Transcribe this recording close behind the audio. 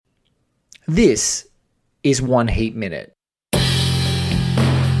This is One Heat Minute.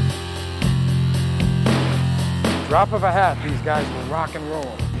 Drop of a hat, these guys will rock and roll.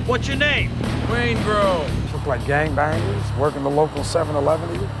 What's your name? Wayne Grove. Look like gangbangers, working the local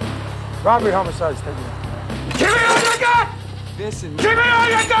 7-Eleven here. Robbery, homicides, take it. Give me all you got! Listen, Give me all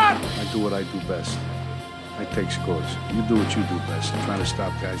you got! I do what I do best. I take scores. You do what you do best. Trying to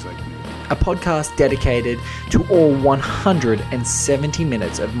stop guys like me. A podcast dedicated to all 170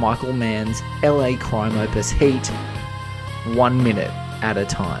 minutes of Michael Mann's LA crime opus Heat, 1 minute at a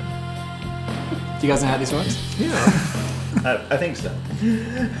time. Do you guys know how this works? Yeah. I think so.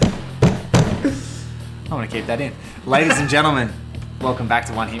 I want to keep that in. Ladies and gentlemen, welcome back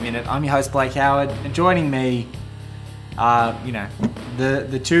to One Heat Minute. I'm your host, Blake Howard, and joining me are,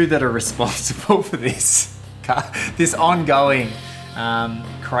 the two that are responsible for this ongoing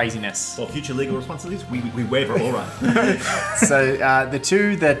craziness. For future legal responsibilities, we waiver all right. So the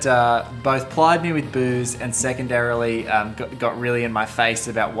two that both plied me with booze and secondarily got really in my face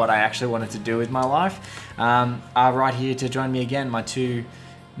about what I actually wanted to do with my life are right here to join me again, my two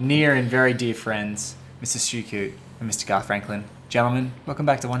near and very dear friends, Mr. Stu Coote and Mr. Garth Franklin. Gentlemen, welcome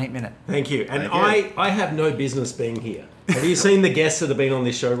back to One Heat Minute. Thank you. And Thank you. I have no business being here. Have you seen the guests that have been on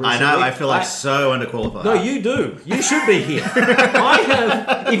this show recently? I know, I feel like so underqualified. No, you do. You should be here.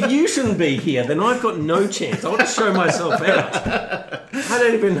 If you shouldn't be here, then I've got no chance. I'll just show myself out. I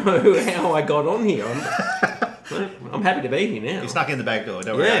don't even know how I got on here. I'm happy to be here now. You snuck in the back door,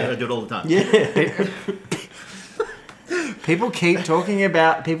 don't worry. Yeah. I do it all the time. Yeah. People keep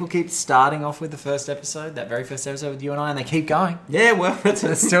starting off with the first episode, that very first episode with you and I, and they keep going. Yeah, well, They're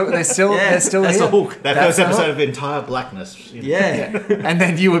still that's here. the hook. That That's first the episode hook. of entire blackness. Yeah. And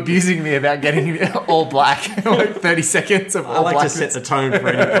then you abusing me about getting all black, like 30 seconds of I all like blackness. to set the tone for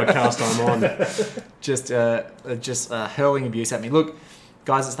any podcast I'm on. Just hurling abuse at me. Look,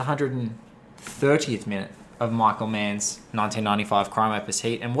 guys, it's the 130th minute of Michael Mann's 1995 crime opus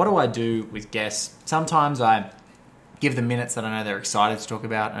Heat. And what do I do with guests? Sometimes I give them minutes that I know they're excited to talk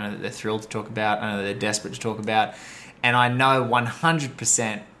about, I know that they're thrilled to talk about, I know that they're desperate to talk about, and I know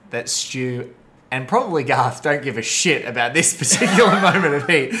 100% that Stu and probably Garth don't give a shit about this particular moment of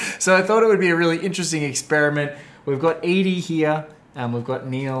Heat. So I thought it would be a really interesting experiment. We've got Edie here, and we've got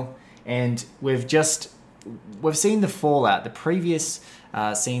Neil, and we've seen the fallout, the previous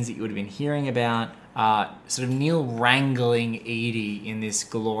scenes that you would have been hearing about, sort of Neil wrangling Edie in this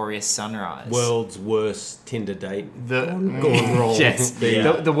glorious sunrise. World's worst Tinder date. Gone wrong. Yes.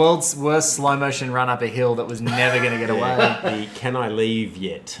 Yeah. The world's worst slow motion run up a hill that was never going to get away. The Can I Leave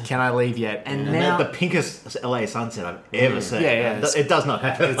Yet? Can I leave yet? And And now the pinkest LA sunset I've ever seen. Yeah, It does not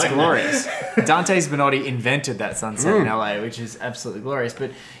happen. it's glorious. Dante Spinotti invented that sunset in LA, which is absolutely glorious.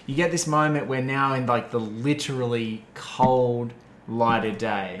 But you get this moment where now in like the literally cold light of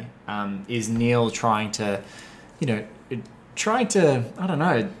day is Neil trying to I don't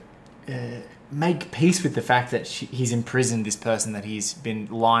know, make peace with the fact that he's imprisoned this person that he's been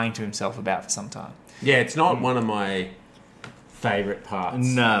lying to himself about for some time. Yeah, it's not one of my favourite parts.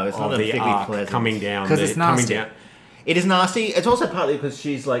 No, it's not of a the particularly arc pleasant. coming down. 'Cause it's coming nasty. down. It is nasty. It's also partly because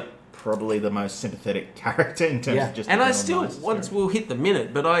she's like probably the most sympathetic character in terms of just. And the I general still, nice once story. we'll hit the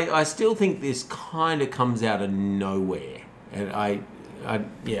minute, but I still think this kind of comes out of nowhere, and I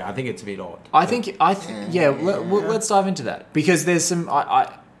think it's a bit odd. Let's dive into that because there's some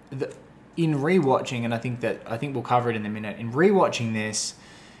in rewatching, and I think we'll cover it in a minute. In rewatching this,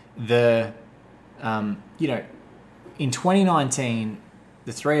 in 2019,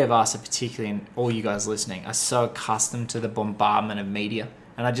 the three of us, particularly, and all you guys listening, are so accustomed to the bombardment of media,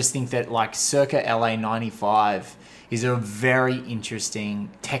 and I just think that like circa LA 95 is a very interesting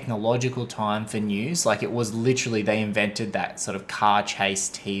technological time for news. Like it was literally, they invented that sort of car chase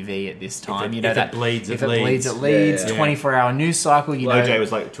TV at this time. If it bleeds, it if it bleeds, it leads. Yeah. 24-hour news cycle. OJ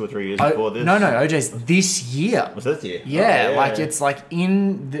was like 2 or 3 years before this. No, OJ's this year. Was this year? Yeah, it's like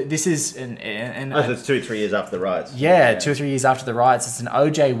this is an Oh, so it's 2 or 3 years after the riots. 2 or 3 years after the riots. It's an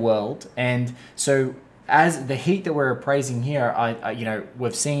OJ world, and so as the Heat that we're appraising here,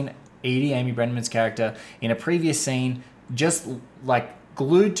 we've seen Edie, Amy Brenneman's character, in a previous scene, just like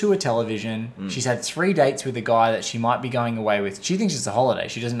glued to a television. She's had 3 dates with a guy that she might be going away with. She thinks it's a holiday.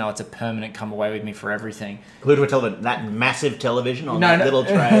 She doesn't know it's a permanent come away with me for everything. Glued to a television, that massive television on little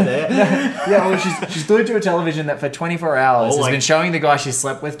tray there. Yeah, well, she's glued to a television that for 24 hours has been showing the guy she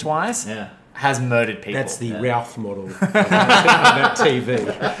slept with twice. Yeah. Has murdered people. That's the Ralph model of that TV.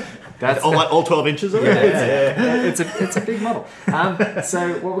 That's all 12 inches of it. It's a big model.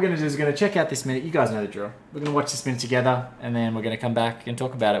 So what we're going to do is we're going to check out this minute. You guys know the drill. We're going to watch this minute together, and then we're going to come back and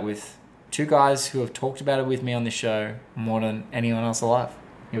talk about it with two guys who have talked about it with me on this show more than anyone else alive.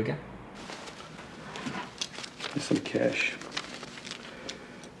 Here we go. Here's some cash.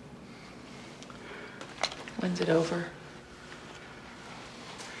 When's it over?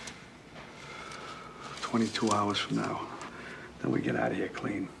 22 hours from now. Then we get out of here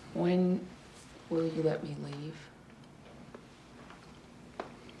clean. When will you let me leave?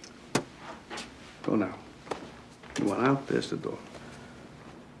 Go now. You want out? There's the door.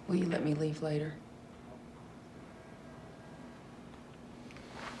 Will you let me leave later?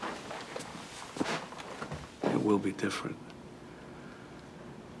 It will be different.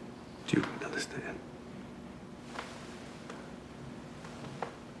 You can understand.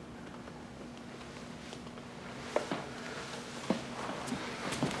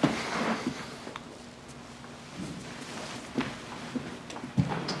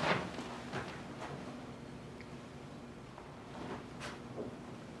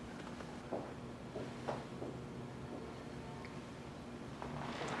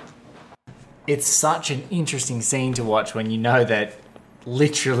 It's such an interesting scene to watch when you know that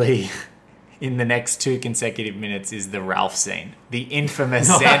literally in the next 2 consecutive minutes is the Ralph scene. The infamous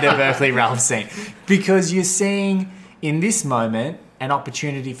Xander Berkeley Ralph scene. Because you're seeing in this moment an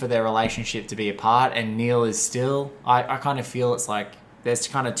opportunity for their relationship to be apart, and Neil is still... I kind of feel it's like there's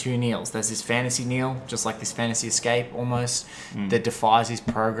kind of two Neils. There's this fantasy Neil, just like this fantasy escape almost, that defies his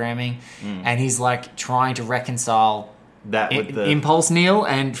programming. And he's like trying to reconcile... That with the Impulse Neil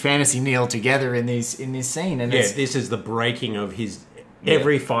and Fantasy Neil together in this scene, and this is the breaking of his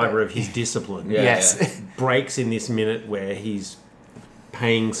every fibre of his discipline. Yes. Breaks in this minute where he's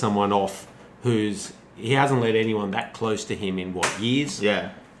paying someone off he hasn't let anyone that close to him in years.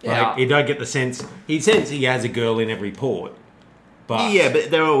 yeah. Like, you don't get the sense he has a girl in every port. But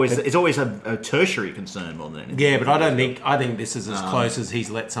But it's always a tertiary concern more than anything. yeah, but I think this is as close as he's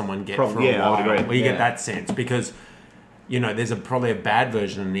let someone get for a I while. would agree. Where you Yeah. get that sense because there's probably a bad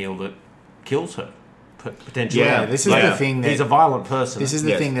version of Neil that kills her potentially. Yeah, this is the thing that... He's a violent person. This is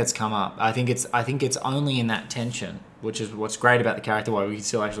the thing that's come up. I think it's only in that tension, which is what's great about the character, why we can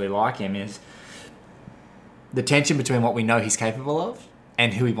still actually like him, is the tension between what we know he's capable of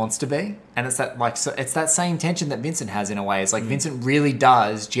and who he wants to be. And it's that same tension that Vincent has in a way. It's like Vincent really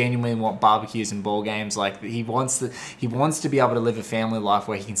does genuinely want barbecues and ball games. Like he wants to be able to live a family life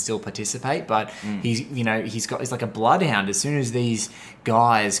where he can still participate, but he's like a bloodhound. As soon as these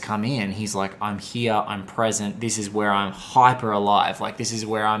guys come in, he's like, I'm here, I'm present, this is where I'm hyper alive. Like this is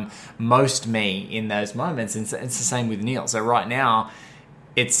where I'm most me in those moments. And it's the same with Neil. So right now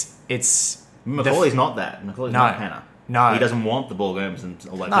it's Macaulay's not that. Macaulay's not Hannah. No, he doesn't want the ball games and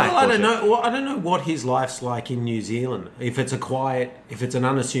all that. No, I don't know. Well, I don't know what his life's like in New Zealand. If it's an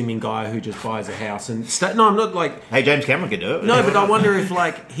unassuming guy who just buys a house and no, I'm not like. Hey, James Cameron could do it. No, but I wonder if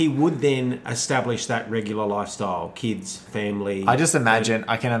he would then establish that regular lifestyle, kids, family. I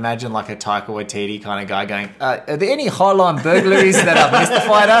can imagine like a Taika Waititi kind of guy going, are there any Highline burglaries that have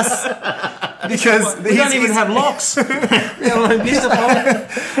mystified us? Because we don't even have locks.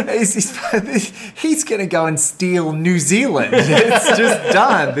 He's going to go and steal New Zealand. It's just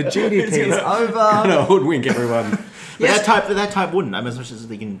done. The GDP is over. Gonna hoodwink everyone. But that type wouldn't. I mean, as much as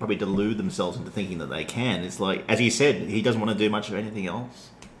they can probably delude themselves into thinking that they can, it's like, as you said, he doesn't want to do much of anything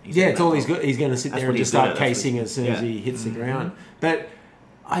else. It's all he's good. He's going to sit That's there what and he's just good start at, that's casing what as soon as he hits the ground. But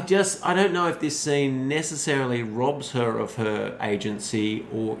I don't know if this scene necessarily robs her of her agency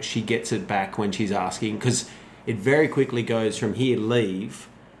or she gets it back when she's asking, because it very quickly goes from here, leave,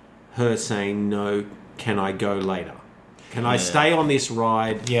 her saying, no, can I go later? Can I stay on this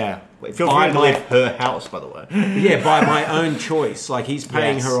ride? Yeah. It feels weird to leave her house, by the way. Yeah, by my own choice. Like, he's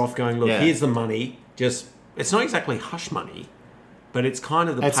paying Yes. her off going, look, Yeah. here's the money. Just, it's not exactly hush money, but it's kind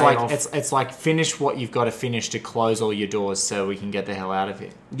of the It's payoff. like it's like finish what you've got to finish to close all your doors so we can get the hell out of here.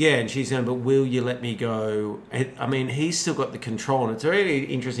 Yeah, and she's going, but will you let me go? I mean, he's still got the control, and it's really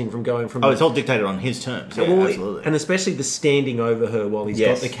interesting from going from... Oh, it's all dictated on his terms. Yeah, Well, absolutely. and especially the standing over her while he's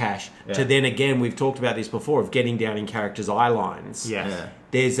Yes. got the cash, Yeah. to then again, we've talked about this before, of getting down in characters' eye lines. Yeah.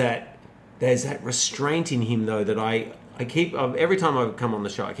 There's that restraint in him, though, that I keep... every time I come on the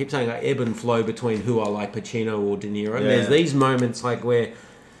show, I keep saying I ebb and flow between who I like, Pacino or De Niro. And there's these moments like where...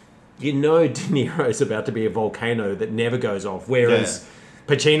 De Niro's about to be a volcano that never goes off, whereas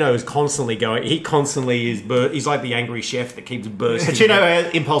Pacino is constantly going. He constantly is. He's like the angry chef that keeps bursting.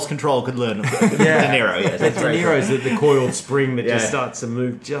 Pacino impulse control could learn. De Niro, yes. De That's very true. Niro's the coiled spring that just Yeah. starts to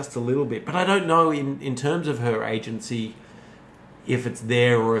move just a little bit. But I don't know in terms of her agency if it's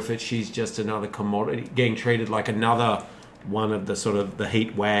there or if she's just another commodity getting treated like another one of the sort of the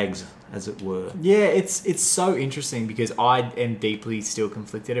heat wags, as it were. Yeah, it's so interesting because I am deeply still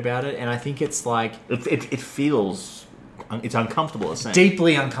conflicted about it, and I think it's like It feels it's uncomfortable to see.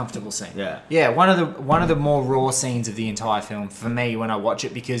 Deeply uncomfortable scene. Yeah. One of the more raw scenes of the entire film for me when I watch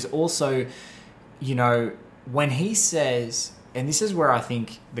it, because also, you know, when he says, and this is where I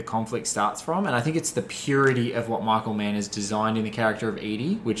think the conflict starts from, and I think it's the purity of what Michael Mann has designed in the character of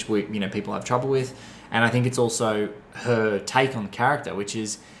Edie, which people have trouble with, and I think it's also her take on the character, which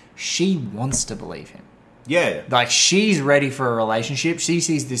is she wants to believe him. Yeah. Like, she's ready for a relationship. She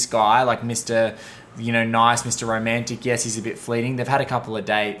sees this guy, like Mr., nice, Mr. Romantic. Yes, he's a bit fleeting. They've had a couple of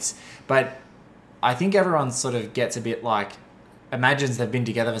dates. But I think everyone sort of gets a bit like, imagines they've been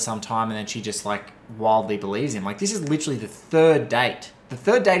together for some time and then she just like wildly believes him. Like, this is literally the third date. The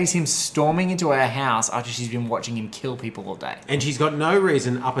third date is him storming into her house after she's been watching him kill people all day. And she's got no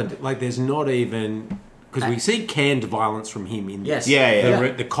reason there's not even... Because we see canned violence from him in this.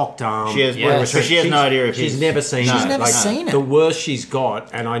 Yes. The cocked arm. She has, so she has no idea if she's never seen it. She's never seen it. The worst she's got,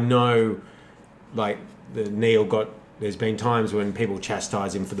 and I know, like, there's been times when people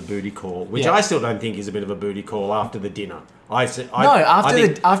chastise him for the booty call, which I still don't think is a bit of a booty call after the dinner. After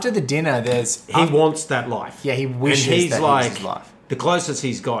the dinner, he wants that life. Yeah, he wishes and he's that like, he was his life. The closest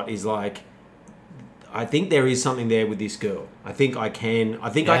he's got is like, I think there is something there with this girl. I think I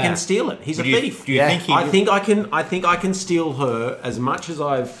can steal it. He's a thief. Do you think he... I think I can steal her as much as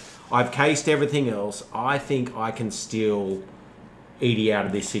I've cased everything else. I think I can steal Edie out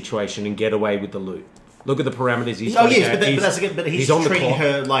of this situation and get away with the loot. Look at the parameters he's but he's on the treating clock.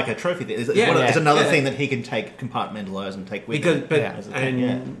 her like a trophy. It's another thing that he can take, compartmentalise and take with him.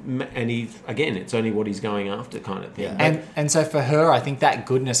 And he's, again, it's only what he's going after kind of thing. Yeah. And so for her, I think that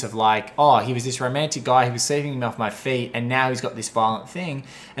goodness of like, oh, he was this romantic guy, he was saving him off my feet, and now he's got this violent thing.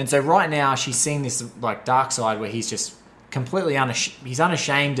 And so right now she's seen this like dark side where he's just completely he's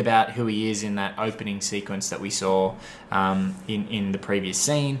unashamed about who he is in that opening sequence that we saw in the previous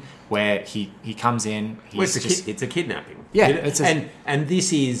scene, where he comes in. It's a kidnapping. Yeah, and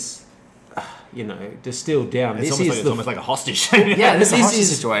this is, distilled down. It's almost like a hostage. Yeah, this is a hostage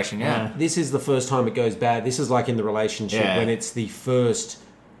situation. Yeah, this is the first time it goes bad. This is like in the relationship when it's the first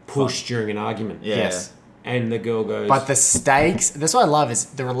push during an argument. Yeah. Yes. And the girl goes... But the stakes... That's what I love, is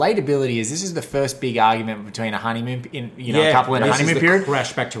the relatability is this is the first big argument between a honeymoon... a couple in a honeymoon period.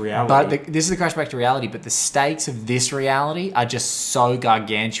 Crash back to reality. But this is the crash back to reality, but the stakes of this reality are just so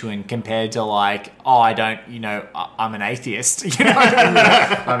gargantuan compared to like, I'm an atheist.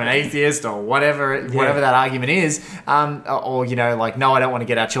 I'm an atheist or whatever that argument is. No, I don't want to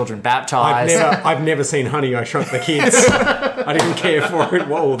get our children baptized. I've never seen Honey, I Shrunk the Kids. I didn't care for it.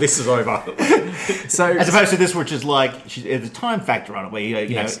 Whoa, this is over. So, as opposed to this, which is like there's a time factor on it, where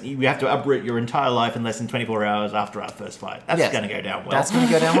you have to uproot your entire life in less than 24 hours after our first fight. That's going to go down well. That's going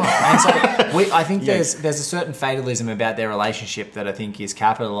to go down well. And so I think there's a certain fatalism about their relationship that I think is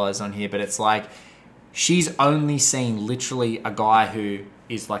capitalized on here. But it's like she's only seen literally a guy who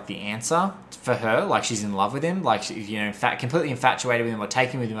is like the answer for her. Like, she's in love with him. Like, she's completely infatuated with him, or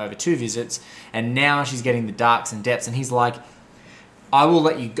taken with him over 2 visits. And now she's getting the darks and depths. And he's like, I will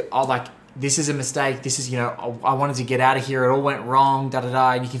let you go. This is a mistake. This is, I wanted to get out of here. It all went wrong,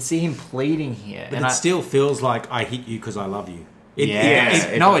 da-da-da. And you can see him pleading here. But it still feels like I hit you because I love you. It does.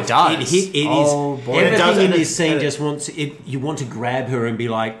 Everything in this scene just wants it. You want to grab her and be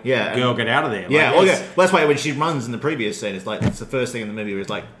like, girl, get out of there. That's why when she runs in the previous scene, it's like, it's the first thing in the movie where it's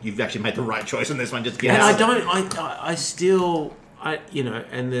like, you've actually made the right choice in this one. Just get out.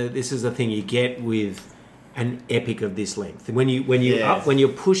 This is the thing you get with an epic of this length. When you're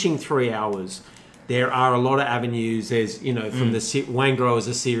pushing 3 hours, there are a lot of avenues. There's from the Wayne Grower as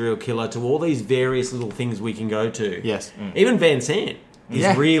a serial killer to all these various little things we can go to. Yes, even Van Sant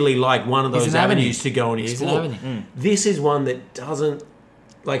is really like one of those avenues to go and explore. This is one that doesn't,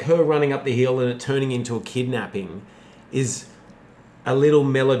 like, her running up the hill and it turning into a kidnapping is a little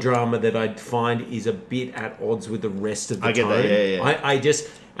melodrama that I find is a bit at odds with the rest of the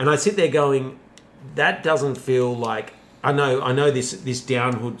tone. I sit there going, that doesn't feel like... I know this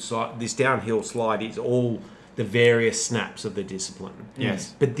downhill slide is all the various snaps of the discipline.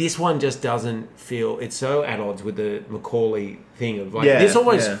 Yes. But this one just doesn't feel... It's so at odds with the Macaulay thing of like... this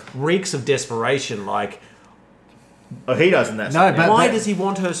always reeks of desperation, like... Oh, he doesn't. Why does he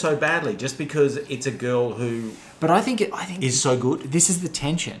want her so badly? Just because it's a girl who... But I think is so good. This is the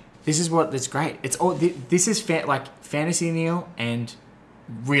tension. This is what's great. It's all... This is fantasy Neil and...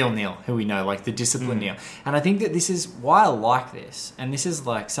 real Neil, who we know, like the disciplined Neil. And I think that this is why I like this. And this is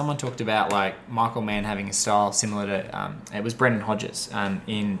like, someone talked about like Michael Mann having a style similar to, it was Brendan Hodges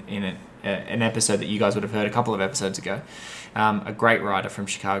in an episode that you guys would have heard a couple of episodes ago, a great writer from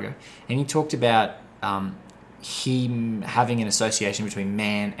Chicago. And he talked about him having an association between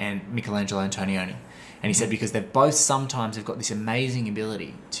Mann and Michelangelo Antonioni. And he said because they've both sometimes have got this amazing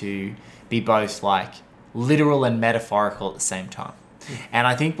ability to be both like literal and metaphorical at the same time. And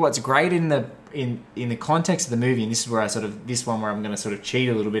I think what's great in the context of the movie, and this is where this one where I'm going to sort of cheat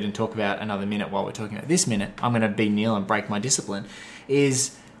a little bit and talk about another minute while we're talking about this minute, I'm going to be Neil and break my discipline,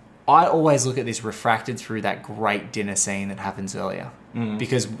 is I always look at this refracted through that great dinner scene that happens earlier.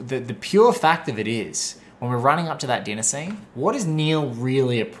 Because the pure fact of it is, when we're running up to that dinner scene, what is Neil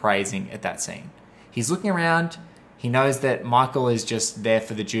really appraising at that scene? He's looking around. He knows that Michael is just there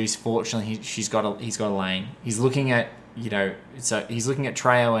for the juice. Fortunately, he's got a lane. He's looking at he's looking at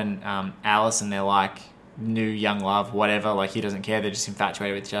Trejo and Alice, and they're like new young love, whatever. Like he doesn't care. They're just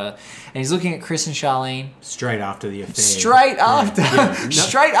infatuated with each other. And he's looking at Chris and Charlene. Straight after the affair. Straight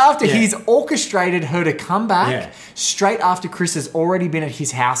after he's orchestrated her to come back. Yeah. Straight after Chris has already been at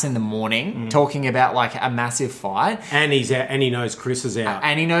his house in the morning talking about like a massive fight. And he's out, and he knows Chris is out.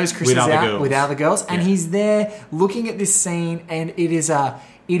 And he knows Chris is out with other girls. And he's there looking at this scene, and it is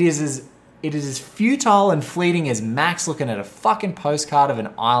as futile and fleeting as Max looking at a fucking postcard of an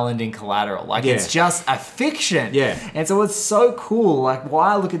island in Collateral. Like, it's just a fiction. Yeah. And so it's so cool. Like,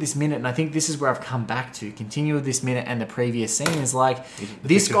 why I look at this minute, and I think this is where I've come back to, continue with this minute and the previous scene, is like,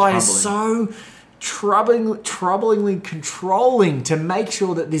 this guy is so troublingly controlling to make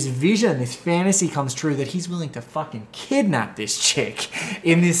sure that this vision, this fantasy comes true, that he's willing to fucking kidnap this chick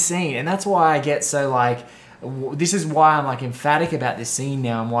in this scene. And that's why I get so, like... This is why I'm like emphatic about this scene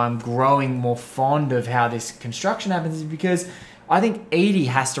now, and why I'm growing more fond of how this construction happens, is because I think Edie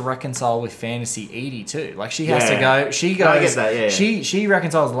has to reconcile with fantasy Edie too. Like she has to go. She goes. I get that, She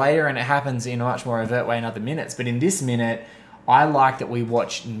reconciles later, and it happens in a much more overt way in other minutes. But in this minute, I like that we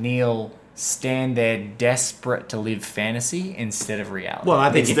watch Neil stand there desperate to live fantasy instead of reality. Well,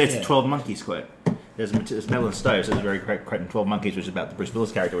 I think it's 12 Monkeys quote. There's Madeline Stowe says a very correct quote in 12 Monkeys, which is about the Bruce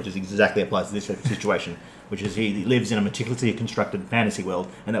Willis character, which is exactly applies to this situation, which is he lives in a meticulously constructed fantasy world,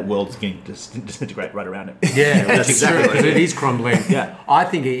 and that world is going to disintegrate right around him. Yeah, that's exactly what it is crumbling. Yeah. I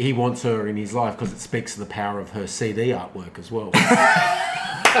think he wants her in his life because it speaks to the power of her CD artwork as well.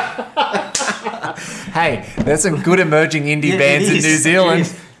 Hey, there's some good emerging indie bands in New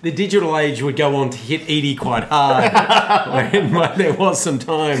Zealand. The digital age would go on to hit Edie quite hard when there was some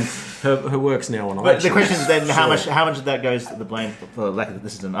time. Her work's now on. But the question is then, how much of that goes to the blame for lack of,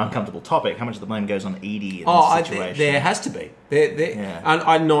 this is an uncomfortable topic. How much of the blame goes on Edie in this situation? There has to be. And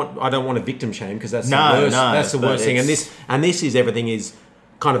I don't want to victim shame because that's the worst. That's the worst thing. And this is everything is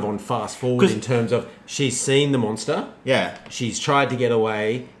kind of on fast forward in terms of she's seen the monster. Yeah. She's tried to get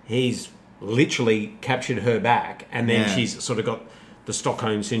away. He's literally captured her back, and then she's sort of got the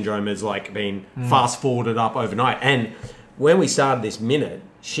Stockholm syndrome as like being fast forwarded up overnight. And when we started this minute,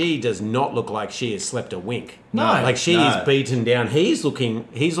 she does not look like she has slept a wink. No, like she is beaten down. He's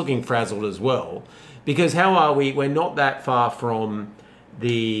looking frazzled as well. Because how are we? We're not that far from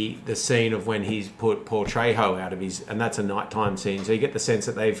the scene of when he's put Paul Trejo out of his, and that's a nighttime scene. So you get the sense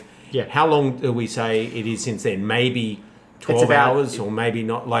that they've. Yeah. How long do we say it is since then? Maybe 12 hours, or maybe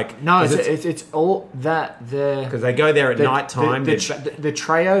not. Like no, it's all that because they go there at night time. The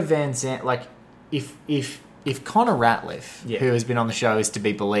Trejo Van Zandt, like if Connor Ratliff, who has been on the show, is to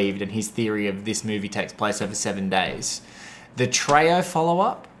be believed, and his theory of this movie takes place over 7 days, the Trejo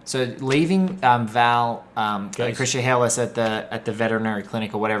follow-up, so leaving Val, Christian Hellis at the veterinary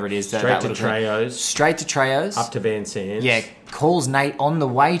clinic or whatever it is, straight to Trejo's, up to Van Zandt's. Yeah, calls Nate on the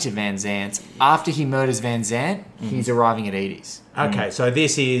way to Van Zandt's. After he murders Van Zandt, he's arriving at Edie's. Okay, so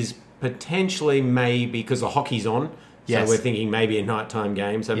this is potentially maybe because the hockey's on. Yes. So we're thinking maybe a nighttime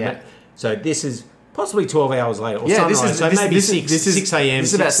game. So this is possibly 12 hours later. Or this is maybe 6 a.m.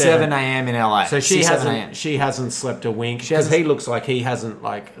 This is about 7 a.m. in LA. So she hasn't slept a wink because he looks like he hasn't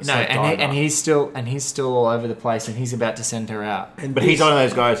and he's still all over the place, and he's about to send her out. But he's one of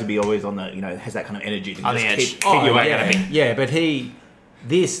those guys to be always on the has that kind of energy to just keep you awake. Yeah, but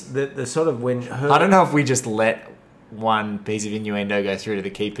the sort of when her... I don't know if we just let one piece of innuendo go through to the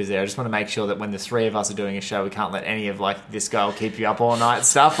keepers there. I just want to make sure that when the three of us are doing a show, we can't let any of like this guy will keep you up all night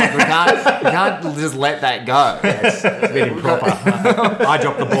stuff. Like, we can't just let that go. It's a bit improper. I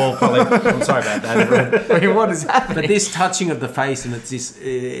dropped the ball, Colin. I'm sorry about that, everyone. I mean, what is happening? But this touching of the face, and it's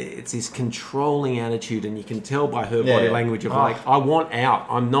this controlling attitude, and you can tell by her body language of like, I want out.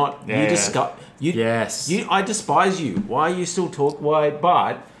 I'm not. You discuss. I despise you. Why are you still talk? Why?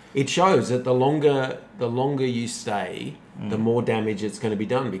 But it shows that the longer you stay, the more damage it's going to be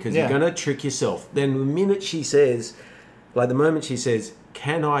done, because you're going to trick yourself. Then the minute she says, like the moment she says,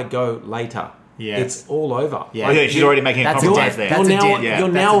 "Can I go later?" It's all over. Yeah, like, she's already making a compromise there. You're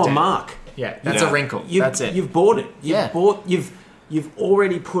now a mark. Yeah, that's a wrinkle. That's it. You've bought it. you've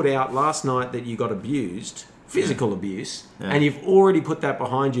already put out last night that you got abused, physical abuse, Yeah. and you've already put that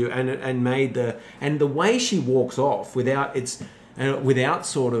behind you, and made the way she walks off without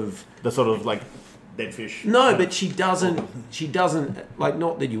sort of. The sort of like dead fish. No, but she doesn't, like,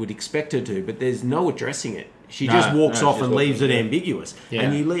 not that you would expect her to, but there's no addressing it. She just walks off she and just leaves walks it off, yeah. ambiguous. Yeah.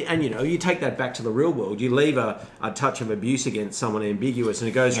 And you take that back to the real world. You leave a touch of abuse against someone ambiguous, and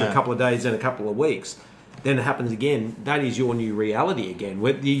it goes for a couple of days and a couple of weeks. Then it happens again. That is your new reality again.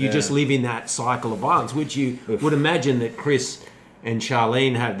 Where you just live in that cycle of violence, which you would imagine that Chris and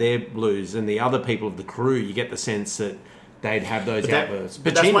Charlene have their blues, and the other people of the crew, you get the sense that they'd have those outbursts.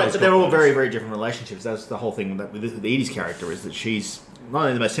 But that's why, Pacino's they're got all those. very, very different relationships. That's the whole thing with Edie's character, is that she's not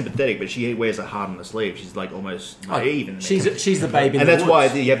only the most sympathetic, but she wears her heart on her sleeve. She's like almost naive. In the She's the babe in and the that's why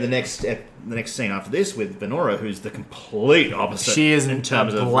woods. you have the next scene after this with Venora, who's the complete opposite. She is in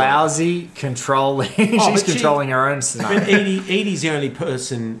terms of blousy, controlling. but She's she- controlling her own scenario. But Edie's the only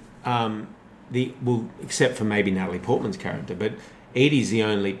person, except for maybe Natalie Portman's character, but Edie's the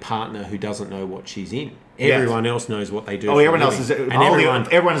only partner who doesn't know what she's in. Yes. Everyone else knows what they do. Oh, for a everyone else living. is. and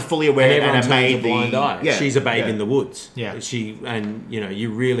Everyone is fully aware and and everyone have turns made a blind eye. Yeah, She's a babe yeah. in the woods. Yeah.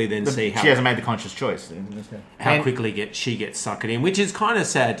 You really then see how She hasn't made the conscious choice. how quickly she gets suckered in, which is kind of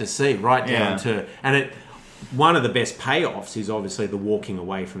sad to see, right down Yeah. to one of the best payoffs is obviously the walking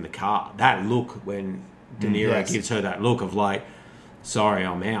away from the car. That look when De Niro Yes. gives her that look of like, sorry,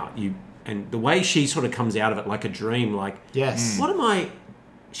 I'm out. And the way she sort of comes out of it like a dream, like, Yes. what am I?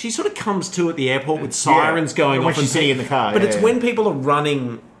 She sort of comes to at the airport with sirens going When off. she's and sitting in the car, But yeah, it's yeah. when people are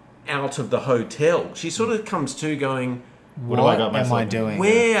running out of the hotel. She sort of comes to going, What have I got am myself I in? doing?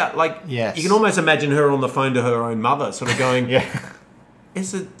 where? Like, Yes. you can almost imagine her on the phone to her own mother, sort of going, Yeah.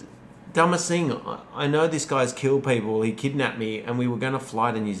 it's the dumbest thing. I know this guy's killed people. He kidnapped me, and we were going to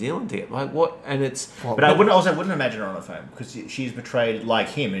fly to New Zealand to get. Like, what? And it's... But I wouldn't imagine her on the phone because she's portrayed like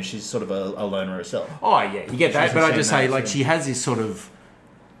him, and she's sort of a loner herself. Oh, yeah, you get that. She's But I the just same say, age, like, yeah. she has this sort of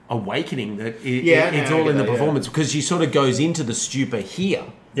awakening that Yeah, it's no, I all get in the that, yeah. performance because she sort of goes into the stupor here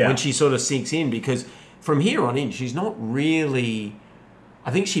Yeah. when she sort of sinks in because from here on in, she's not really...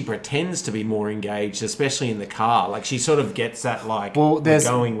 I think she pretends to be more engaged, especially in the car. Like, she sort of gets that, like, Well, we're there's-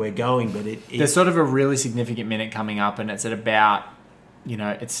 going, but There's sort of a really significant minute coming up, and it's at about,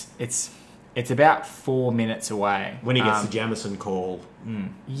 it's about 4 minutes away. when he gets the Jamison call,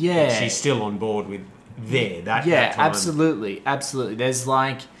 yeah, she's still on board with that yeah, time. absolutely.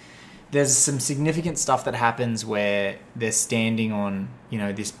 There's some significant stuff that happens where they're standing on,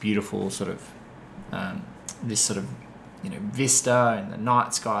 this beautiful sort of, vista, and the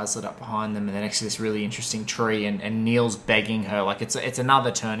night sky's lit up behind them, and they're next to this really interesting tree, and Neil's begging her, like it's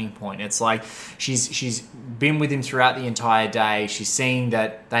another turning point. It's like she's been with him throughout the entire day. She's seeing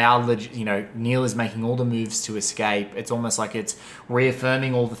that they are, Neil is making all the moves to escape. It's almost like it's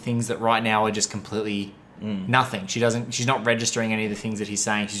reaffirming all the things that right now are just completely nothing. She's not registering any of the things that he's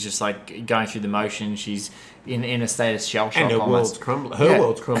saying. She's just like going through the motion. She's in a state of shell shock. And her almost. world's crumbling. Yeah.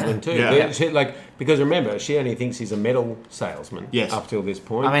 World's crumbling too. Yeah. Because remember, she only thinks he's a metal salesman Yes. up till this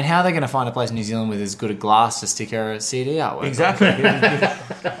point. I mean, how are they going to find a place in New Zealand with as good a glass to stick her CD artwork on? exactly.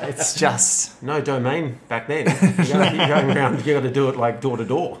 It's just No domain back then. You're going around. You got to do it like door to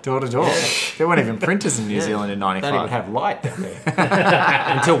door. door to door. There weren't even printers in New Zealand in They don't even '95. have light down there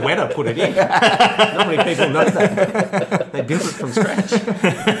until Weta put it in. Not many people know that. They built it from scratch.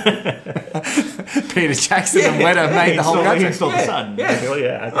 Peter Jackson and Weta made the whole He country. installed the sun. Yeah.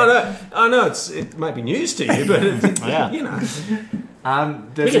 Okay. I know. It might be news to you, but Yeah.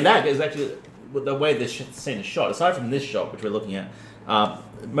 There's Speaking of that, is actually the way this scene is shot. Aside from this shot, which we're looking at,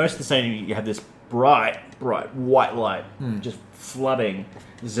 most of the scene you have this bright white light just flooding.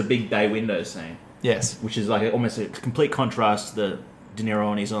 This is a big bay window scene, yes. which is like almost a complete contrast to the De Niro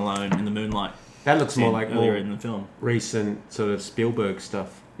when he's alone in the moonlight. that looks more scene like earlier more in the film. recent sort of Spielberg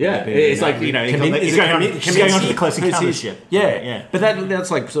stuff. Yeah, it's like, he's going on to the Close Encounters ship. Yeah. But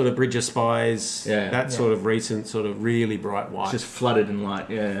that's like sort of Bridge of Spies. Yeah. That sort of recent, sort of really bright white. It's just flooded in light.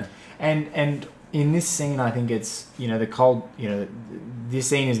 Yeah. And in this scene, I think it's, the cold, this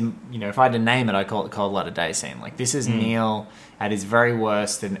scene is, if I had to name it, I'd call it the cold light of day scene. Like, this is Neil at his very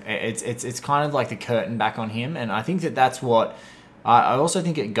worst, and it's kind of like the curtain back on him. And I think that's what, I also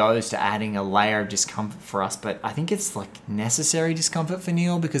think it goes to adding a layer of discomfort for us, but I think it's like necessary discomfort for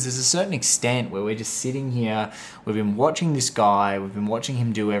Neil, because there's a certain extent where we're just sitting here, we've been watching this guy, we've been watching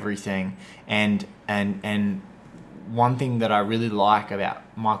him do everything, and one thing that I really like about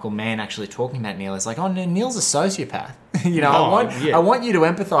Michael Mann actually talking about Neil is like, oh, no, Neil's a sociopath. You know, I want you to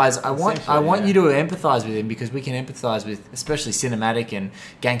empathise. I want you to empathise with him because we can empathise with, especially cinematic and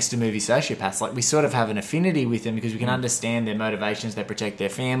gangster movie sociopaths. Like we sort of have an affinity with them because we can understand their motivations. They protect their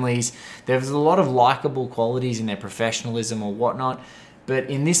families. There's a lot of likeable qualities in their professionalism or whatnot. But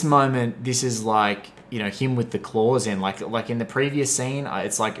in this moment, this is like, you know, him with the claws in. Like in the previous scene,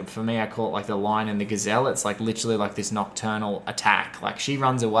 it's like, for me, I call it like the lion and the gazelle. It's like literally like this nocturnal attack. Like she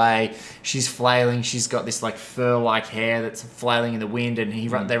runs away, she's flailing, she's got this like fur-like hair that's flailing in the wind, and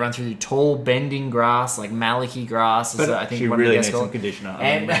they run through tall bending grass, like Malachi grass. But I think she really needs some conditioner.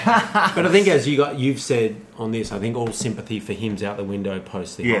 And But I think as you've said on this, I think all sympathy for him's out the window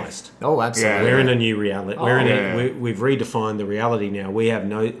post the heist. oh, absolutely. We're in a new reality. We've redefined the reality now. We have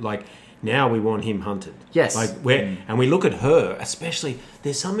now we want him hunted. Yes. And we look at her, especially,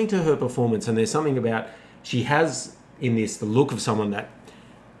 there's something to her performance, and there's something about, she has in this the look of someone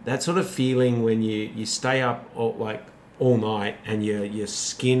that sort of feeling when you stay up all night and your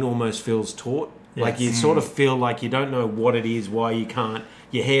skin almost feels taut. Yes. Like you sort of feel like you don't know what it is, why you can't.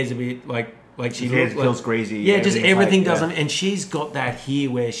 Your hair's a bit like she looks feels greasy. Yeah, just everything doesn't. And she's got that here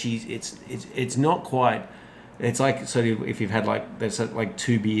where it's not quite. It's like sort of if you've had there's like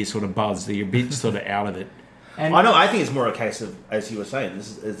 2 beers sort of buzz, that you're a bit sort of out of it. And I know. I think it's more a case of, as you were saying,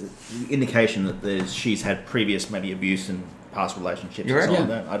 this is an indication that she's had previous maybe abuse and past relationships. You're and so right. on.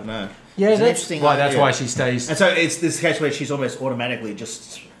 That. I don't know. Yeah, It's an that's interesting Why that's idea. why she stays. And so it's this case where she's almost automatically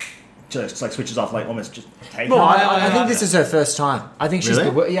just like switches off, like almost just taking. Well, I think this is her first time. I think she's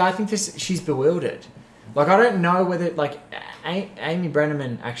Really? I think she's bewildered. Like I don't know whether Amy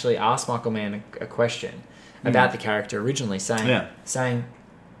Brenneman actually asked Michael Mann a question about the character originally, saying,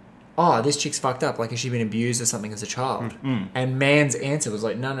 "Oh, this chick's fucked up. Like, has she been abused or something as a child?" And Mann's answer was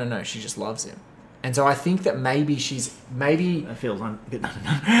like, "No, she just loves him." And so I think that maybe That feels a bit.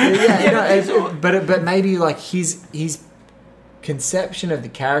 but maybe like his conception of the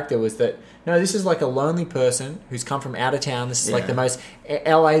character was that no, this is like a lonely person who's come from out of town. This is like the most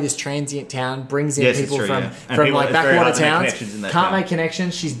LA, this transient town, brings in people from people, like it's very backwater hard to make towns. connections in that Can't town. make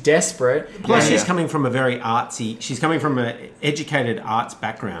connections. She's desperate. Plus, she's coming from a very artsy. She's coming from an educated arts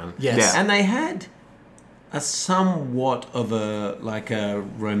background. Yes. Yeah. And they had a somewhat of a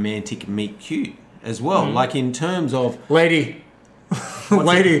romantic meet cute as well. Like in terms of Lady,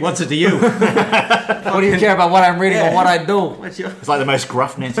 what's it to you? what do you care about what I'm reading or what I do? What's your? It's like the most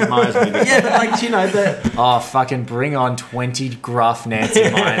gruff Nancy Myers movie. Yeah, like the. Oh, fucking bring on 20 gruff Nancy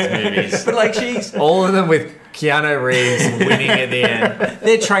Myers movies. But like she's. All of them with Keanu Reeves winning at the end.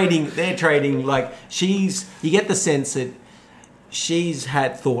 They're trading. Like she's. You get the sense that she's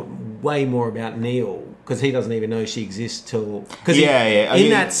had thought way more about Neil because he doesn't even know she exists till. Because in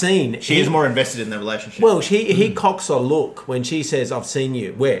that scene, she is more invested in the relationship. Well, he cocks a look when she says, "I've seen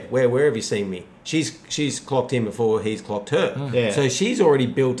you." Where have you seen me? She's clocked him before he's clocked her. Yeah. So she's already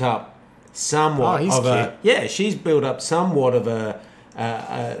built up somewhat he's of a cute. yeah. She's built up somewhat of a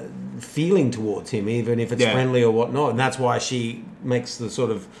feeling towards him, even if it's friendly or whatnot, and that's why she makes the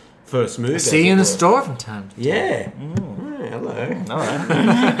sort of first move. See you in the store from time to time. Yeah. Hello. All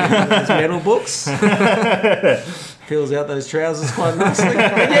right. Those metal books. Fills out those trousers quite nicely.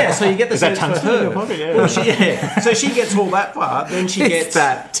 But yeah, so you get the sense for tungsten in her. your pocket? Yeah. Well, so she gets all that far. Then she It's gets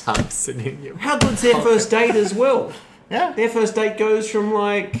that tungsten in you. How good's their first date as well? Yeah. Their first date goes from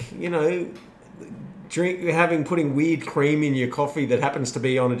putting weird cream in your coffee that happens to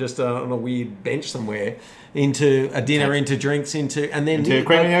be on a weird bench somewhere, into a dinner, into drinks, into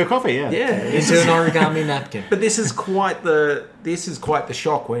cream in your coffee. Yeah. Into an origami napkin. But this is quite the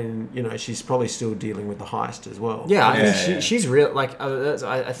shock when she's probably still dealing with the heist as well. Yeah, I think she's real. Like,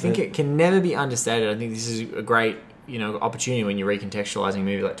 I think it can never be understated. I think this is a great, opportunity when you're recontextualizing a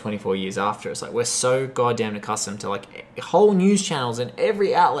movie like 24 years after. It's like we're so goddamn accustomed to like whole news channels and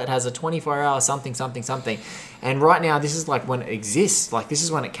every outlet has a 24-hour something. And right now, this is like when it exists. Like this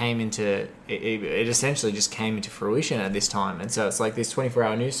is when it came into it essentially just came into fruition at this time. And so it's like this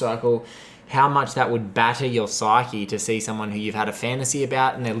 24-hour news cycle. How much that would batter your psyche to see someone who you've had a fantasy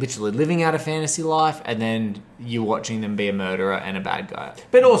about and they're literally living out a fantasy life, and then you're watching them be a murderer and a bad guy.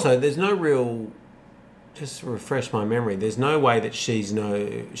 But also, there's no real. Just to refresh my memory, there's no way that she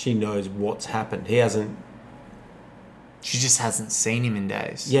knows what's happened. He hasn't. She just hasn't seen him in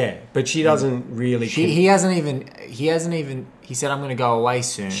days. Yeah, but she doesn't really. He hasn't even. He said, "I'm going to go away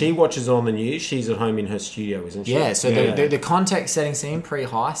soon." She watches on the news. She's at home in her studio, isn't she? Yeah. So the context setting scene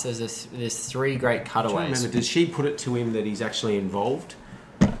pre-heist, there's 3 great cutaways. Remember, does she put it to him that he's actually involved?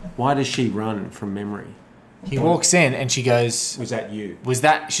 Why does she run from memory? He walks in and she goes, Was that you? "Was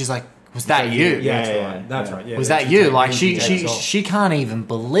that?" She's like, Was that you? Yeah, Yeah, that's right. Yeah, Was that's that you? right. Like He takes she off. she can't even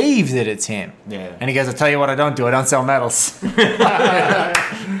believe that it's him. Yeah. And he goes, "I tell you what, I don't do. I don't sell medals."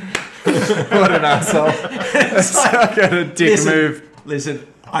 What an asshole! Such a dick move. Listen,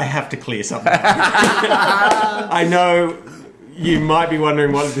 I have to clear something. I know you might be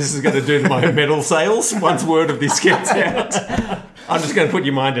wondering what this is going to do to my medal sales once word of this gets out. I'm just going to put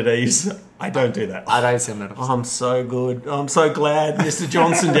your mind at ease. I don't do that. I don't sell medals. I'm so good. I'm so glad Mr.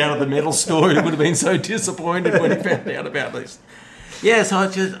 Johnson down at the medal store would have been so disappointed when he found out about this. Yeah, so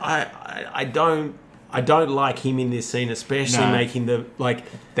I don't like him in this scene, especially No. making the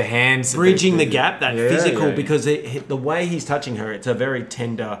The hands, bridging the gap, that Yeah, physical, yeah. because the way he's touching her, it's a very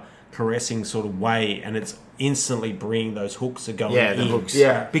tender, caressing sort of way, and it's instantly bringing those hooks are going Yeah, the in. hooks.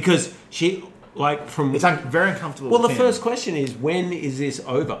 Yeah. Because she, like, from... It's very uncomfortable. well, the with him. first question is, when is this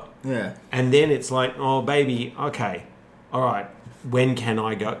over? Yeah. And then it's like, oh, baby, okay, all right, when can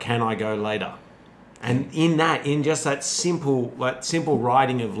I go? Can I go later? And in just that simple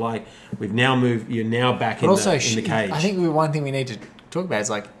writing of like, we've now moved, you're now back But in also, the cage. I think one thing we need to talk about is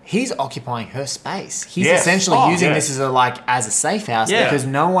like he's occupying her space. He's Yes. essentially Oh, using yeah. this as a safe house Yeah. because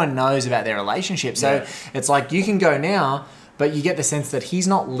no one knows about their relationship. So Yeah. it's like you can go now, but you get the sense that he's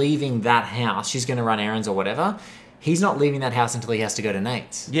not leaving that house. She's going to run errands or whatever. He's not leaving that house until he has to go to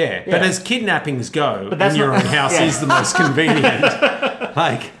Nate's. Yeah, but as kidnappings go, But that's in your not- own house yeah. is the most convenient.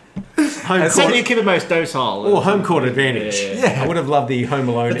 Like home So you court keep it most docile. or home court advantage. Yeah. I would have loved the Home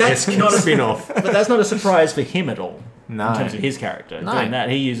Alone-esque not a- spin-off. But that's not a surprise for him at all. No. In terms of his character. No. Doing that,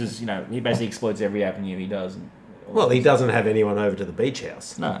 he uses, he basically exploits every avenue he does. And Well, he doesn't have anyone over to the beach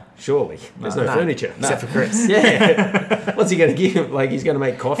house. No. Surely. There's no No. furniture. Except for Chris. Yeah. What's he going to give him? Like, he's going to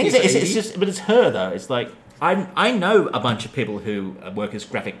make coffee for It's Edie? just, but it's her though. It's like I know a bunch of people who work as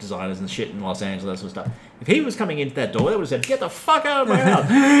graphic designers and shit in Los Angeles, that sort of stuff. If he was coming into that door, they would have said, "Get the fuck out of my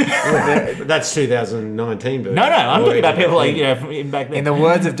house!" But that's 2019 version. No, I'm Or talking about even people like 18. back then. In the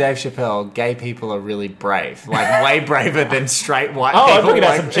words of Dave Chappelle, gay people are really brave. Like, way braver than straight white oh, people. I'm talking about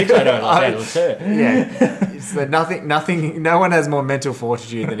Like- some chicks I know in Los Angeles too. Yeah. It's that no one has more mental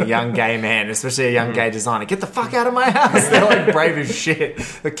fortitude than a young gay man, especially a young gay designer. Get the fuck out of my house. They're like brave as shit.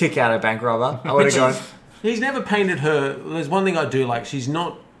 The kick out a bank robber. I would have gone, He's never painted her... There's one thing I do like. She's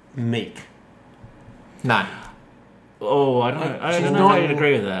not meek. no. Oh, I don't She's know if not- I'd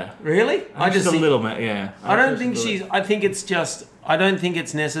agree with that. Really? I just a think- little bit, yeah. I don't think she's... I think it's just... I don't think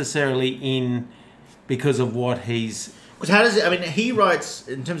it's necessarily in because of what he's... Because how does it? I mean, he writes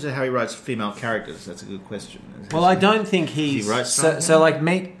in terms of how he writes female characters. That's a good question. Well, I don't think He he's... writes So like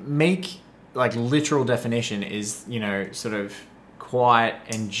meek, like literal definition is, sort of quiet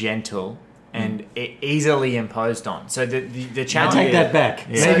and gentle and easily imposed on. So the I challenge... take that back.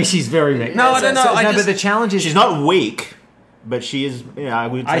 Yeah. Maybe she's very meek. No, I don't know. I no, just- but the challenge is... She's not weak, but she is. Yeah, I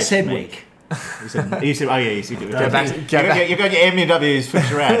would. Say I said she's weak. You said, oh yeah, you said. Go back- You've got your M and W's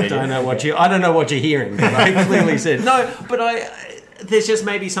fixed around. I don't know what you're hearing, but I clearly said no. But there's just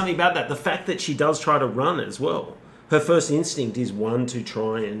maybe something about that. The fact that she does try to run as well. Her first instinct is one to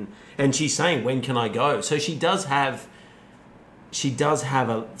try and she's saying, "When can I go?" So she does have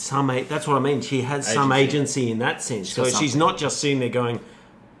some. That's what I mean. She has some agency in that sense. So got she's something. not just sitting there going,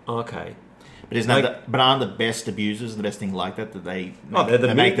 "Okay." But isn't that? But aren't the best abusers the best thing like that? That they Oh, they're the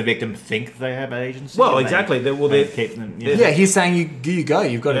they make big- the victim think they have agency. Well, and exactly. They keep them. Yeah, he's saying you go.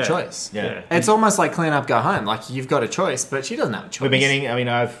 You've got a Yeah. choice. Yeah. It's almost like clean up, go home. Like you've got a choice, but she doesn't have a choice. We've been getting. I mean,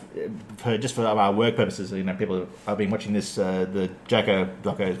 I've heard just for our work purposes. People. I've been watching this the Jacko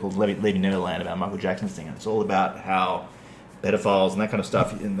doco called Leaving Neverland about Michael Jackson's thing, and it's all about how pedophiles and that kind of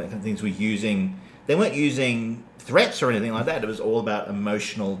stuff and that kind of things were using. They weren't using threats or anything like that. It was all about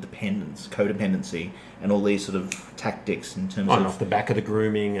emotional dependence, codependency, and all these sort of tactics in terms On of off the back of the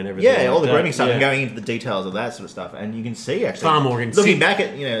grooming and everything. yeah, like all the that. grooming stuff Yeah. and going into the details of that sort of stuff. And you can see actually Far more looking back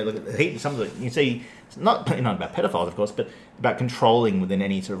at look at the heat. Some of the you can see it's not about pedophiles, of course, but about controlling within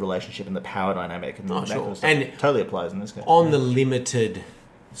any sort of relationship and the power dynamic and that sure. kind of stuff. And totally applies in this case. On the limited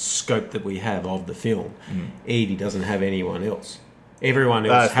scope that we have of the film, Edie doesn't have anyone else. Everyone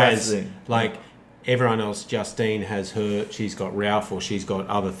else That's the has, thing. like, everyone else, Justine has her, she's got Ralph, or she's got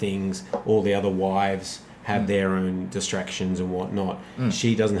other things. All the other wives have their own distractions and whatnot.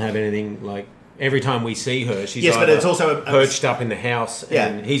 She doesn't have anything, like, every time we see her, she's Yes, but either it's also a- perched up in the house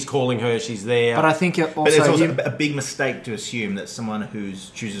and Yeah. he's calling her, she's there. But I think it also, But it's also you- a big mistake to assume that someone who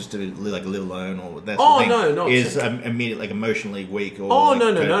chooses to live alone or that Oh, sort of thing no, not is so- immediately emotionally weak or oh, like,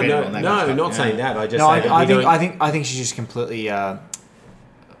 no, codependent on that kind of stuff. not Yeah. saying that. I just no, say that I we don't... I think she's just completely. I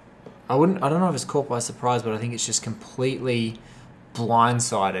don't know if it's caught by surprise, but I think it's just completely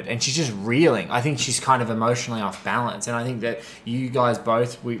blindsided, and she's just reeling. I think she's kind of emotionally off balance, and I think that you guys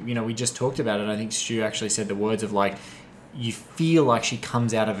both, we just talked about it. I think Stu actually said the words of like, you feel like she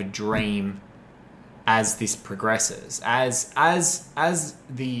comes out of a dream as this progresses, as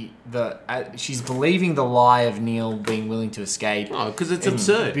she's believing the lie of Neil being willing to escape. Oh, because it's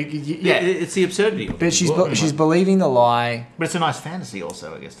absurd. Yeah, It's the absurdity of it. but she's believing the lie. But it's a nice fantasy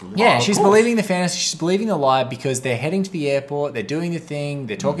also, I guess. To live. Yeah, of she's course. believing the fantasy. She's believing the lie because they're heading to the airport. They're doing the thing.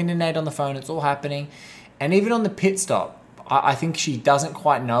 They're talking to Nate on the phone. It's all happening, and even on the pit stop, I think she doesn't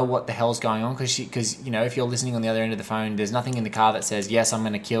quite know what the hell's going on because if you're listening on the other end of the phone, there's nothing in the car that says, yes, I'm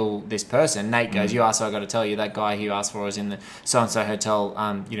going to kill this person. Nate goes, you asked, so I got to tell you, that guy who you asked for was in the so-and-so hotel,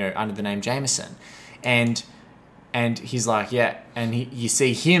 under the name Jameson. And he's like, yeah. And you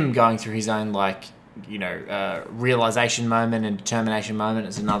see him going through his own, realization moment and determination moment.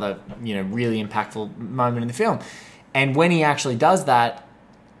 It's another, really impactful moment in the film. And when he actually does that,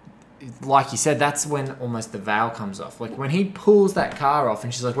 like you said, that's when almost the veil comes off. Like when he pulls that car off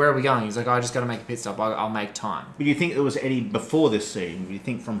and she's like, where are we going? He's like, I just got to make a pit stop. I'll make time. But do you think there was any, before this scene, do you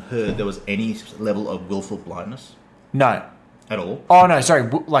think from her there was any level of willful blindness No. at all? Oh, no, sorry.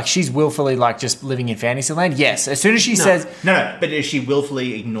 Like she's willfully like just living in Fantasyland? Yes. As soon as she says... No, but is she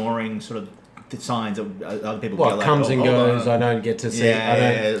willfully ignoring sort of the signs of other people? What comes and goes, I don't get to see.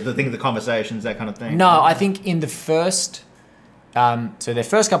 The conversations, that kind of thing. No, I think in the first... so their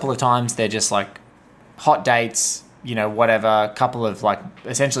first couple of times, they're just like hot dates, whatever, couple of like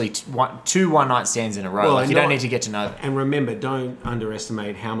essentially two one-night stands in a row. Well, like you don't need to get to know them. And remember, don't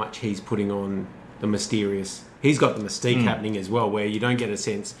underestimate how much he's putting on the mysterious. He's got the mystique happening as well, where you don't get a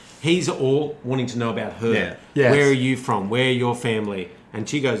sense. He's all wanting to know about her. Yeah. Yes. Where are you from? Where are your family? And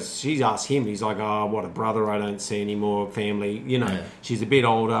she asks him, he's like, oh, what a brother I don't see anymore, family. She's a bit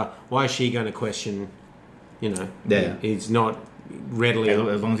older. Why is she going to question, Yeah. He's not readily...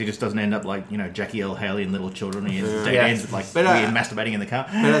 As long as he just doesn't end up like, Jackie L. Haley and Little Children. He Yeah. ends with like But, weird masturbating in the car.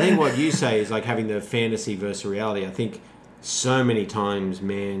 But I think what you say is like having the fantasy versus reality. I think so many times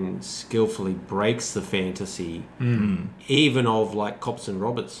man skillfully breaks the fantasy, even of like cops and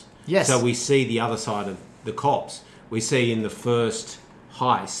robbers. Yes. So we see the other side of the cops. We see in the first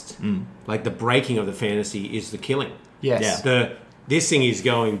heist, like the breaking of the fantasy is the killing. Yes. This thing is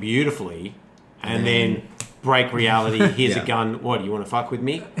going beautifully, and then break reality. Here's a gun. What, do you want to fuck with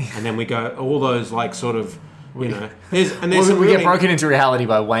me? And then we go all those like sort of, there's some we really, get broken into reality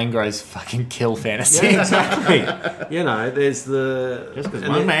by Wayne Grove's fucking kill fantasy. Yeah, exactly. There's the... Just because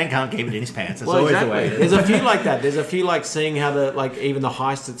one man can't keep it in his pants. That's Well, always exactly. the way it is. There's a few like that. There's a few like seeing how even the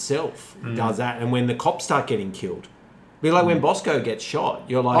heist itself does that, and when the cops start getting killed. Be like when Bosco gets shot.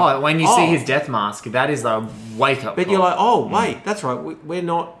 You're like, when you see his death mask, that is the wake up. But you're like, oh wait, that's right. We're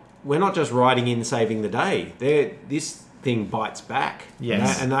not just riding in saving the day. This thing bites back.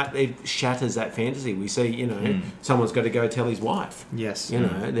 Yes. and that it shatters that fantasy. We see, someone's got to go tell his wife. Yes.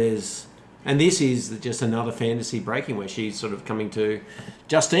 And this is just another fantasy breaking where she's sort of coming to.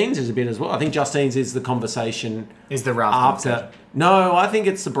 Justine's is a bit as well. I think Justine's is the conversation. Is the Ralph after? conversation. No, I think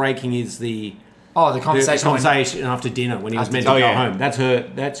it's the breaking is the. Oh, the conversation. The conversation after dinner when he was meant to go home.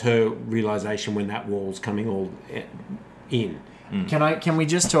 That's her realization when that wall's coming all in. Can we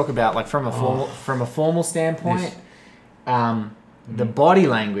just talk about like from a formal standpoint, the body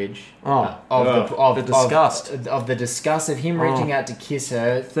language of the disgust of the disgust of him reaching out to kiss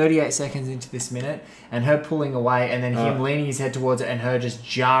her 38 seconds into this minute and her pulling away and then him leaning his head towards it and her just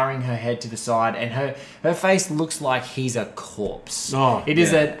jarring her head to the side and her face looks like he's a corpse. It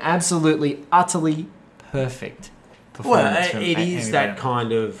is an absolutely utterly perfect performance. Well, it is that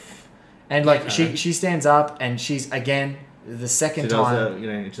kind of, and like she stands up and she's again the second time.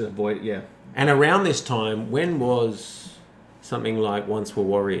 To avoid, And around this time, when was something like Once Were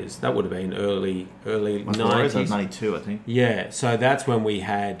Warriors? That would have been early 90s. 92, I think. Yeah, so that's when we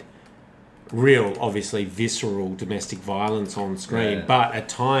had real, obviously, visceral domestic violence on screen. Yeah. But at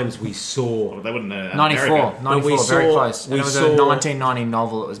times we saw... Well, they wouldn't know. 94, very close. And it was a 1990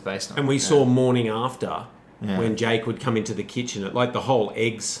 novel it was based on. And we saw Morning After, when Jake would come into the kitchen, like the whole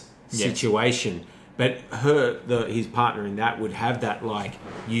eggs situation. But his partner in that would have that, like,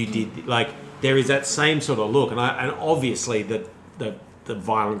 you did... Like, there is that same sort of look. And obviously the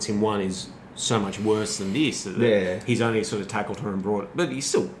violence in one is so much worse than this. He's only sort of tackled her and brought... But he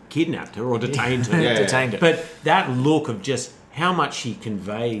still kidnapped her or detained her. Detained her. But that look of just how much he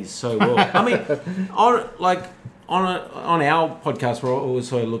conveys so well. I mean, on our podcast, we're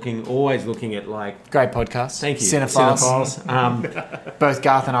also always looking at like... Great podcast. Thank you. Cinephiles. Cinephiles. Both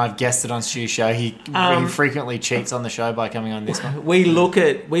Garth and I have guested on Stu's show. He frequently cheats on the show by coming on this one. We look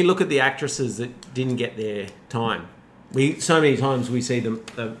at the actresses that didn't get their time. so many times we see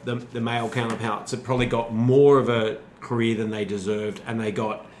the male counterparts have probably got more of a career than they deserved, and they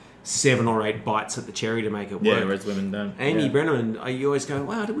got 7 or 8 bites at the cherry to make it work. Yeah, whereas women don't. Amy Yeah. Brenneman, you always go,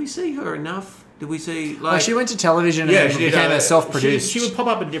 wow, did we see her enough? Did we see, like... Well, she went to television Yeah, and she did, became a self-produced. She would pop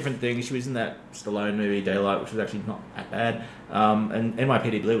up in different things. She was in that Stallone movie, Daylight, which was actually not that bad. And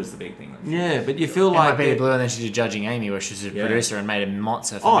NYPD Blue was the big thing. Yeah, but you feel like... NYPD Blue, and then she did Judging Amy, where she was a producer and made a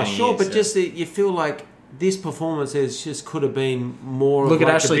monster for Oh, many sure, years. but just you feel like this performance just could have been more. Look of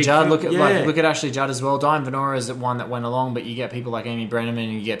at like the Ashley big Judd. film. Look at Ashley Judd as well. Diane Venora is the one that went along, but you get people like Amy Brenneman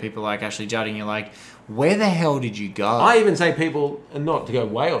and you get people like Ashley Judd, and you're like, where the hell did you go? I even say people, and not to go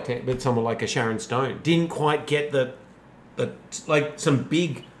way off, but someone like a Sharon Stone didn't quite get the like some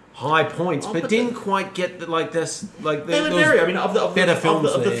big high points, but didn't quite get the like this like They would vary. I mean, of the there.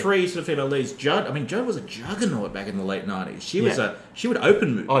 3 sort of female leads, Judd was a juggernaut back in the late 90s. She would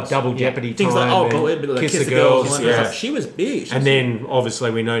open movies. Oh, Double Jeopardy things time, like Kiss Kiss the the Girls. Girls, And all that yeah. stuff. She was big. And then obviously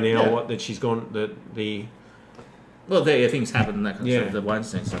we know now Yeah. that she's gone the well, things happen and that kind of stuff. The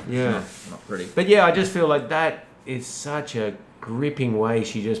Weinstein stuff. Yeah. not pretty. But yeah, I just feel like that is such a gripping way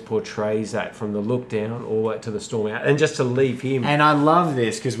she just portrays that from the look down all the way to the storm out, and just to leave him. And I love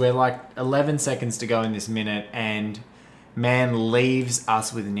this because we're like 11 seconds to go in this minute, and man leaves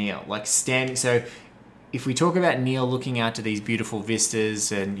us with Neil like standing. So if we talk about Neil looking out to these beautiful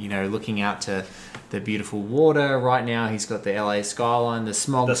vistas and looking out to the beautiful water right now, he's got the LA skyline, the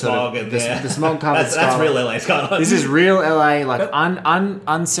smog, the smog covered skyline. That's real LA skyline. This is real LA, like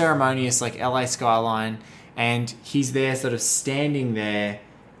unceremonious, like LA skyline. And he's there sort of standing there,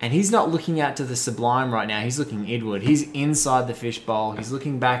 and he's not looking out to the sublime right now. He's looking inward. He's inside the fishbowl. He's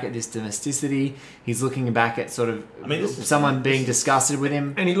looking back at this domesticity. He's looking back at sort of someone being disgusted with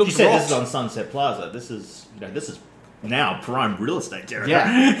him. And he looks She said lost. this is on Sunset Plaza. This is now prime real estate territory.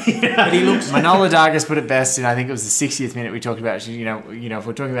 Yeah. But he looks... Manola Dargis put it best, and I think it was the 60th minute we talked about. If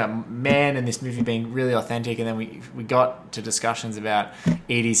we're talking about man and this movie being really authentic, and then we got to discussions about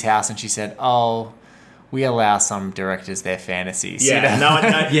Edie's house, and she said, "Oh, we allow some directors their fantasies." Yeah,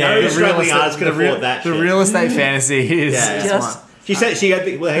 no struggling artists can afford that. The shit. real estate fantasy is just. She said she had.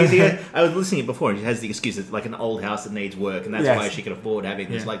 I was listening to it before, and she has the excuse it's like an old house that needs work, and that's why she can afford having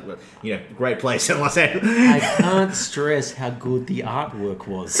this great place in Los Angeles. I can't stress how good the artwork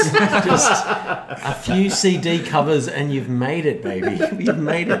was. Just a few CD covers and you've made it, baby. You've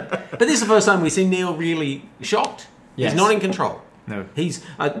made it. But this is the first time we see Neil really shocked. Yes. He's not in control. No. He's,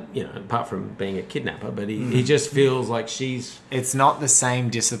 apart from being a kidnapper, but he just feels like she's... It's not the same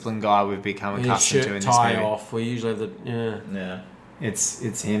disciplined guy we've become accustomed to in this tie movie. off. We usually have the... Yeah.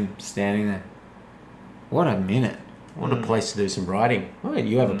 It's him standing there. What a minute. What a place to do some writing. Oh,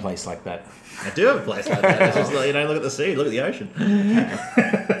 you have a place like that. I do have a place like that. It's just look at the sea, look at the ocean.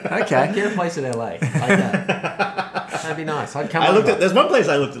 Okay. Get a place in LA like that. That'd be nice. I'd come over. There's one place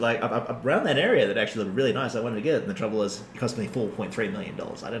I looked at, like around that area that actually looked really nice. I wanted to get it, and the trouble is, it cost me $4.3 million.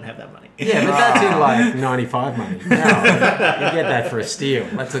 I don't have that money. Yeah, but that's in like 95 money. No, you get that for a steal.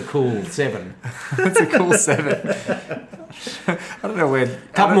 That's a cool 7. That's a cool 7. I don't know where.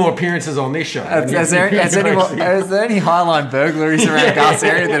 Couple more appearances on this show. Is there any Highline burglaries around Gus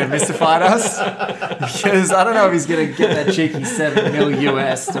area that have mystified us? Because I don't know if he's going to get that cheeky $7 million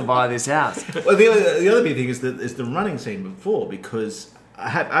US to buy this house. Well, the other big thing is the running scene before, because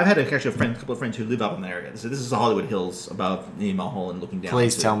I've had a couple of friends who live up in the area. So this is the Hollywood Hills above near Mulholland, looking down.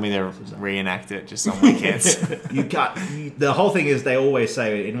 Please tell me they reenact it just on weekends. The whole thing is they always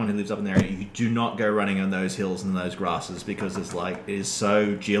say anyone who lives up in the area, you do not go running on those hills and those grasses because it is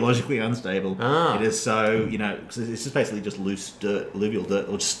so geologically unstable. It is so it's just basically just loose dirt, alluvial dirt,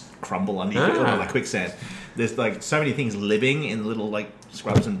 will just crumble under you like quicksand. There's like so many things living in little like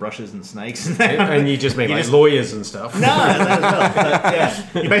scrubs and brushes and snakes. And you just mean lawyers and stuff. No, that as well. But,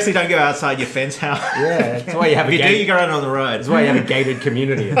 yeah, you basically don't go outside your fence house. Yeah, that's why you have if you do, you go out on the road. That's why you have a gated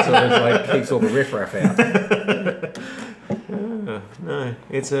community. It sort of like keeps all the riffraff out. No,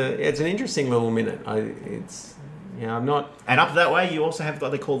 it's an interesting little minute. I'm not. And up that way, you also have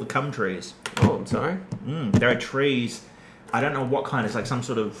what they call the cum trees. Oh, I'm sorry. There are trees. I don't know what kind. It's like some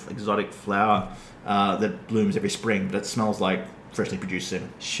sort of exotic flower that blooms every spring, but it smells like freshly produced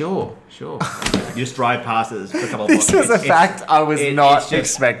semen. Sure. You just drive past it for a couple of This blocks. was a fact I was not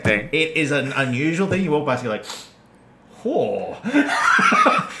expecting. It is an unusual thing. You walk past, you're like, whoa.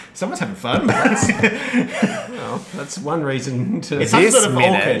 Someone's having fun. Well, that's one reason to... It's some This sort of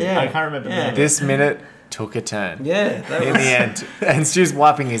minute, orchid. yeah. I can't remember the name. This minute took a turn. Yeah, that In was, the end. And Stu's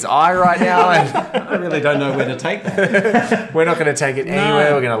wiping his eye right now, and I really don't know where to take that. we're not going to take it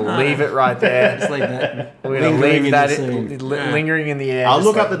anywhere. We're going to leave it right there. Just leave that. We're going to lingering leave in that the scene. lingering in the air. I'll just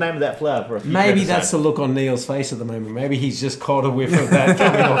look like- up the name of that flower for a few Maybe episodes. that's the look on Neil's face at the moment. Maybe he's just caught a whiff of that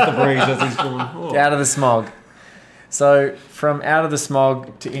coming off the breeze as he's going, oh. Out of the smog. So, from out of the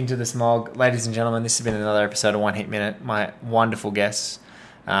smog to into the smog, ladies and gentlemen, this has been another episode of One Hit Minute. My wonderful guests,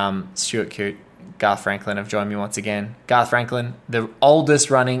 Stuart Coote, Garth Franklin, have joined me once again. Garth Franklin, the oldest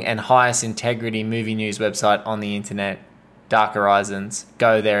running and highest integrity movie news website on the internet, Dark Horizons.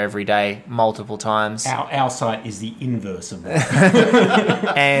 Go there every day, multiple times. Our site is the inverse of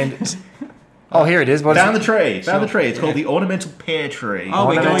that. And, oh, here it is. What is Found it? the tree. Found the tree. It's called the ornamental pear tree. Oh,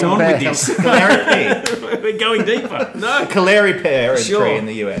 we're going on with this. Calari pear. We're going deeper. No. Calari pear Sure, tree in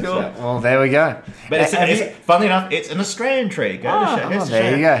the US. sure. Yeah. Well, there we go. But Have you- funnily enough, it's an Australian tree. Go to show. oh,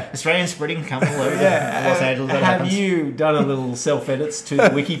 there you go. Australian spreading come all over Los Angeles. That Have happens. you done a little self-edits to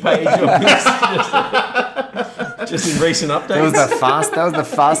the wiki page of this? Just in recent updates? That was the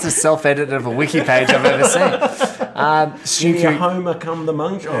fastest self-edit of a wiki page I've ever seen. Stu Junior Coote, Homer come the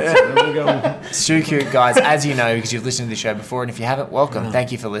monk. Oh, sorry, there we go. Stu Coote, guys, as you know, because you've listened to the show before, and if you haven't, welcome.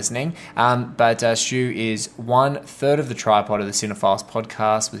 Thank you for listening. But Stu is 1/3 of the tripod of the Cinephiles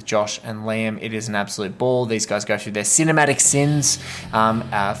podcast with Josh and Liam. It is an absolute ball. These guys go through their cinematic sins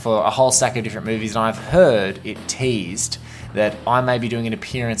for a whole stack of different movies, and I've heard it teased that I may be doing an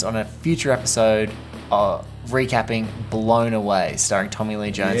appearance on a future episode recapping Blown Away, starring Tommy Lee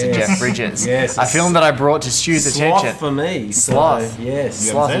Jones and Yes. Jeff Bridges. Yes. A film that I brought to Stu's attention. Sloth for me. So, Sloth. yes.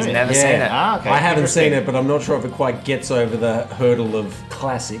 Sloth has never seen it. Ah, okay. I haven't Interesting. seen it, but I'm not sure if it quite gets over the hurdle of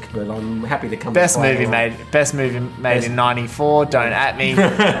classic. But I'm happy to come. Best back movie later made. Best movie made in '94. Don't at me.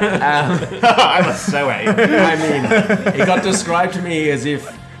 I was so angry. on. I mean, it got described to me as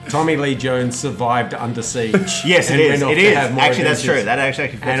if Tommy Lee Jones survived Under Siege. Yes, it and is. went off It to is. have more Actually, that's adventures. true. That actually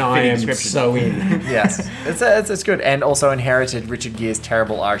fits And a I fitting am description. so in. Yes, it's good, and also inherited Richard Gere's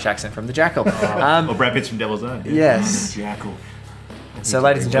terrible Irish accent from The Jackal. Or Brad Pitt's from Devil's Own. Yes. Jackal. So,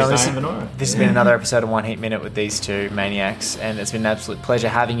 ladies and gentlemen, Diane Venora. this has been another episode of One Heat Minute with these two maniacs, and it's been an absolute pleasure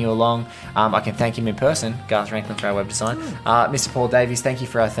having you along. I can thank him in person, Garth Franklin, for our web design. Mr. Paul Davies, thank you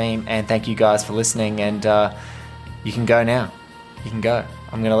for our theme, and thank you guys for listening. And you can go now. You can go.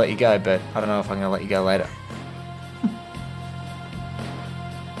 I'm going to let you go, but I don't know if I'm going to let you go later.